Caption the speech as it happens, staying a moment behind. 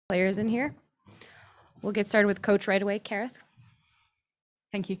players in here. We'll get started with Coach right away, Kerr.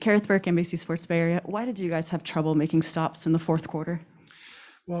 Thank you. Kerr Burke, NBC Sports Bay Area. Why did you guys have trouble making stops in the fourth quarter?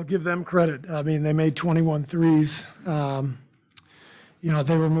 Well, give them credit. I mean, they made 21 threes. They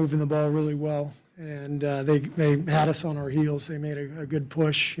were moving the ball really well, and they had us on our heels. They made a good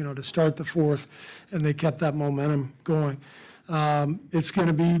push, to start the fourth, and they kept that momentum going. It's going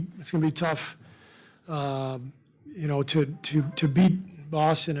to be tough, to beat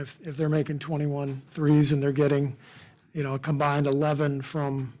Boston if they're making 21 threes and they're getting, a combined 11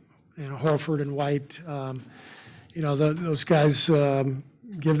 from, Horford and White. Those guys,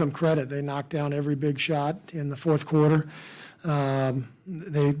 give them credit. They knocked down every big shot in the fourth quarter. Boston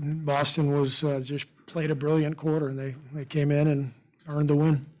was just played a brilliant quarter, and they came in and earned the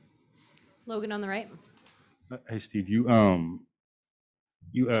win. Logan on the right. Hey, Steve, you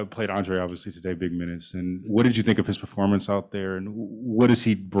played Andre obviously today, big minutes. And what did you think of his performance out there? And what does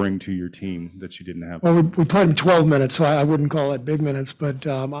he bring to your team that you didn't have? Well, we played him 12 minutes, so I wouldn't call that big minutes. But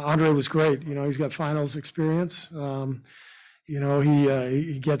Andre was great. He's got finals experience.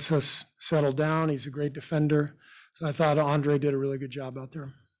 He gets us settled down. He's a great defender. So I thought Andre did a really good job out there.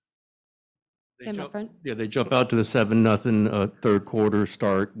 Tim up front. Yeah, they jump out to the 7-0 third quarter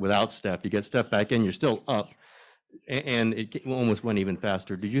start without Steph. You get Steph back in, you're still up, and it almost went even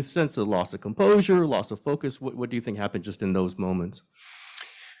faster. Did you sense a loss of composure, loss of focus? What do you think happened just in those moments?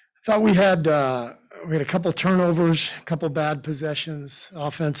 I thought we had a couple turnovers, a couple bad possessions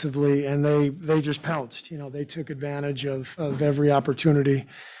offensively, and they just pounced. They took advantage of every opportunity.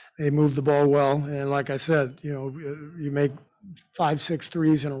 They moved the ball well, and like I said, you make 5-6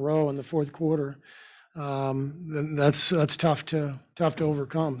 threes in a row in the fourth quarter. Then that's tough to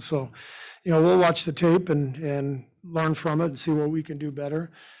overcome. So, we'll watch the tape and learn from it and see what we can do better.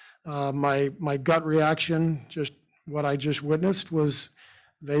 My gut reaction, just what I just witnessed, was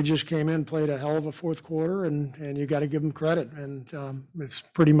they just came in, played a hell of a fourth quarter, and you got to give them credit. And it's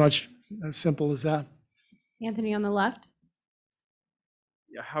pretty much as simple as that. Anthony on the left.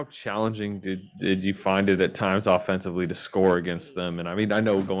 Yeah, how challenging did you find it at times offensively to score against them? And I mean, I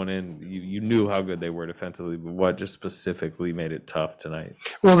know going in, you knew how good they were defensively, but what just specifically made it tough tonight?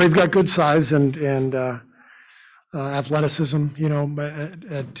 Well, they've got good size and athleticism,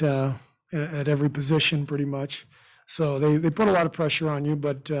 at every position pretty much. So they put a lot of pressure on you,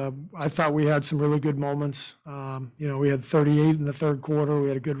 but I thought we had some really good moments. We had 38 in the third quarter. We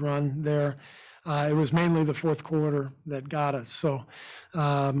had a good run there. It was mainly the fourth quarter that got us. So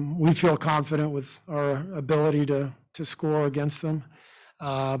we feel confident with our ability to score against them.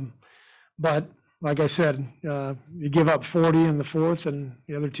 But like I said, you give up 40 in the fourth and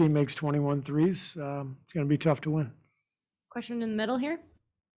the other team makes 21 threes. It's going to be tough to win. Question in the middle here.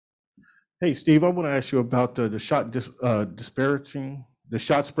 Hey, Steve, I want to ask you about the shot disparaging, the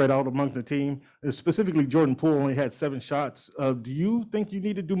shot spread out among the team. Specifically, Jordan Poole only had 7 shots. Do you think you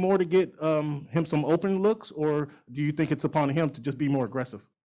need to do more to get him some open looks, or do you think it's upon him to just be more aggressive?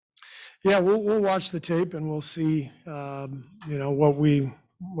 Yeah, we'll watch the tape and we'll see,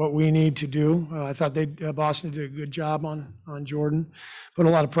 what we need to do. I thought Boston did a good job on Jordan, put a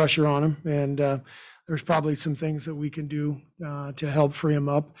lot of pressure on him, and there's probably some things that we can do to help free him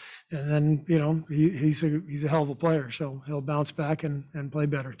up. And then, he's a hell of a player, so he'll bounce back and play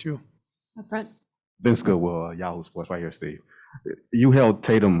better too. Up front. Vince Goodwill, Yahoo Sports, right here, Steve. You held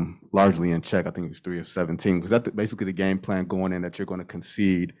Tatum largely in check. I think it was 3 of 17. Was that basically the game plan going in, that you're going to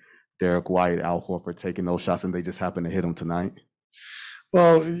concede Derek White, Al Horford taking those shots, and they just happened to hit him tonight?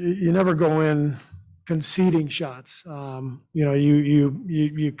 Well, you never go in conceding shots. You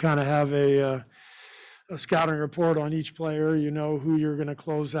kind of have a scouting report on each player. You know who you're going to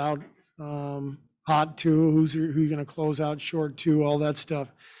close out hot to, who you're going to close out short to, all that stuff.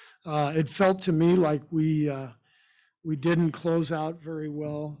 It felt to me like we didn't close out very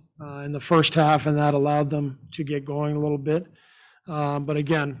well in the first half, and that allowed them to get going a little bit. But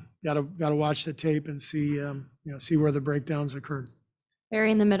again, got to watch the tape and see where the breakdowns occurred.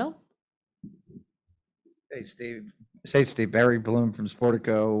 Barry in the middle. Hey, Steve. Barry Bloom from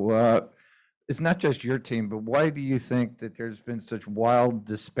Sportico. It's not just your team, but why do you think that there's been such wild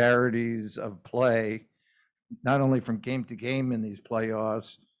disparities of play, not only from game to game in these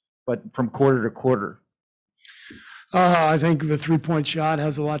playoffs, but from quarter to quarter? I think the three-point shot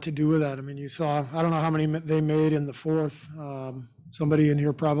has a lot to do with that. I mean, you saw, I don't know how many they made in the fourth. Somebody in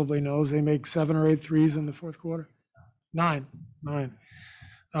here probably knows they make 7 or 8 threes in the fourth quarter. 9.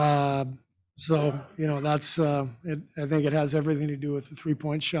 So, that's, I think it has everything to do with the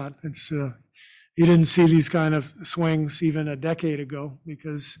three-point shot. It's, you didn't see these kind of swings even a decade ago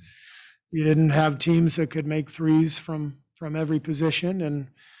because you didn't have teams that could make threes from every position. And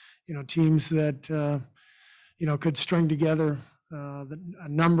teams that, could string together a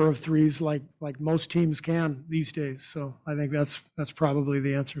number of threes like most teams can these days. So I think that's probably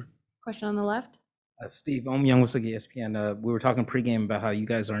the answer. Question on the left. Steve, I'm Young with ESPN. We were talking pregame about how you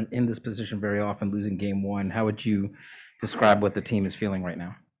guys aren't in this position very often, losing game one. How would you describe what the team is feeling right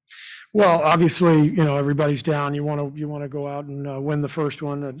now? Well, obviously, everybody's down. You want to go out and win the first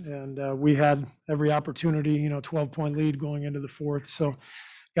one, and we had every opportunity. 12-point lead going into the fourth. So,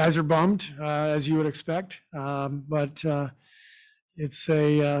 guys are bummed, as you would expect. But it's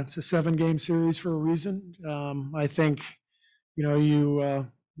a 7-game series for a reason. I think, you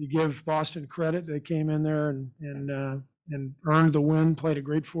give Boston credit. They came in there and earned the win. Played a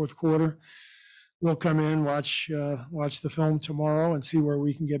great fourth quarter. We'll come in, watch the film tomorrow, and see where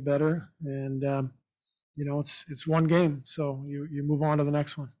we can get better. And it's one game, so you move on to the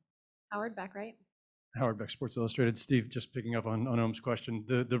next one. Howard, back right. Howard Beck, Sports Illustrated. Steve, just picking up on Ohm's question,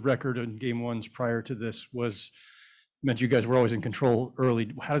 the record in game ones prior to this meant you guys were always in control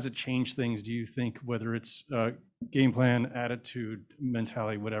early. How does it change things, do you think, whether it's game plan, attitude,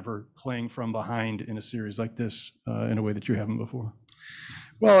 mentality, whatever, playing from behind in a series like this in a way that you haven't before?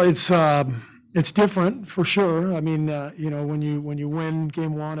 Well, it's different for sure. I mean, when you win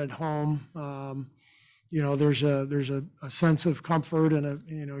game one at home, there's a sense of comfort, and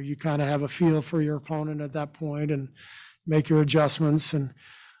you kind of have a feel for your opponent at that point and make your adjustments. And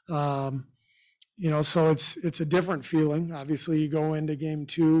so it's a different feeling. Obviously, you go into game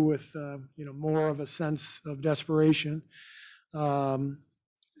two with more of a sense of desperation.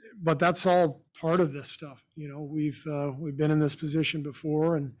 But that's all part of this stuff. We've been in this position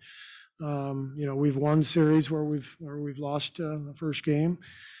before, and we've won series where we've lost the first game.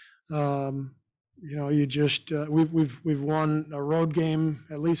 We've won a road game,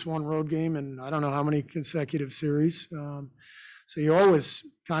 at least one road game, and I don't know how many consecutive series. So you always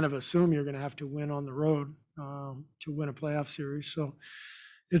kind of assume you're going to have to win on the road to win a playoff series. So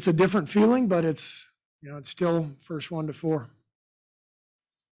it's a different feeling, but it's still first 1 to 4.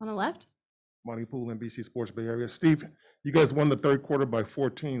 On the left. Monty Poole, NBC Sports Bay Area. Steve, you guys won the third quarter by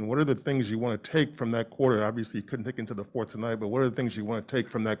 14. What are the things you want to take from that quarter? Obviously, you couldn't take into the fourth tonight, but what are the things you want to take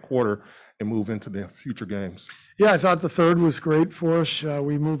from that quarter and move into the future games? Yeah, I thought the third was great for us.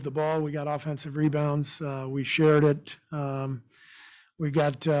 We moved the ball. We got offensive rebounds. We shared it. We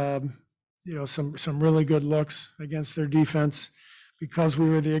got some really good looks against their defense. Because we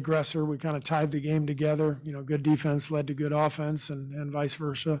were the aggressor, we kind of tied the game together. Good defense led to good offense, and vice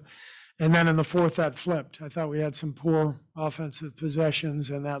versa. And then in the fourth, that flipped. I thought we had some poor offensive possessions,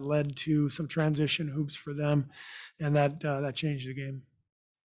 and that led to some transition hoops for them, and that changed the game.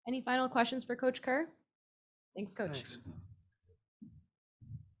 Any final questions for Coach Kerr? Thanks, Coach. Thanks.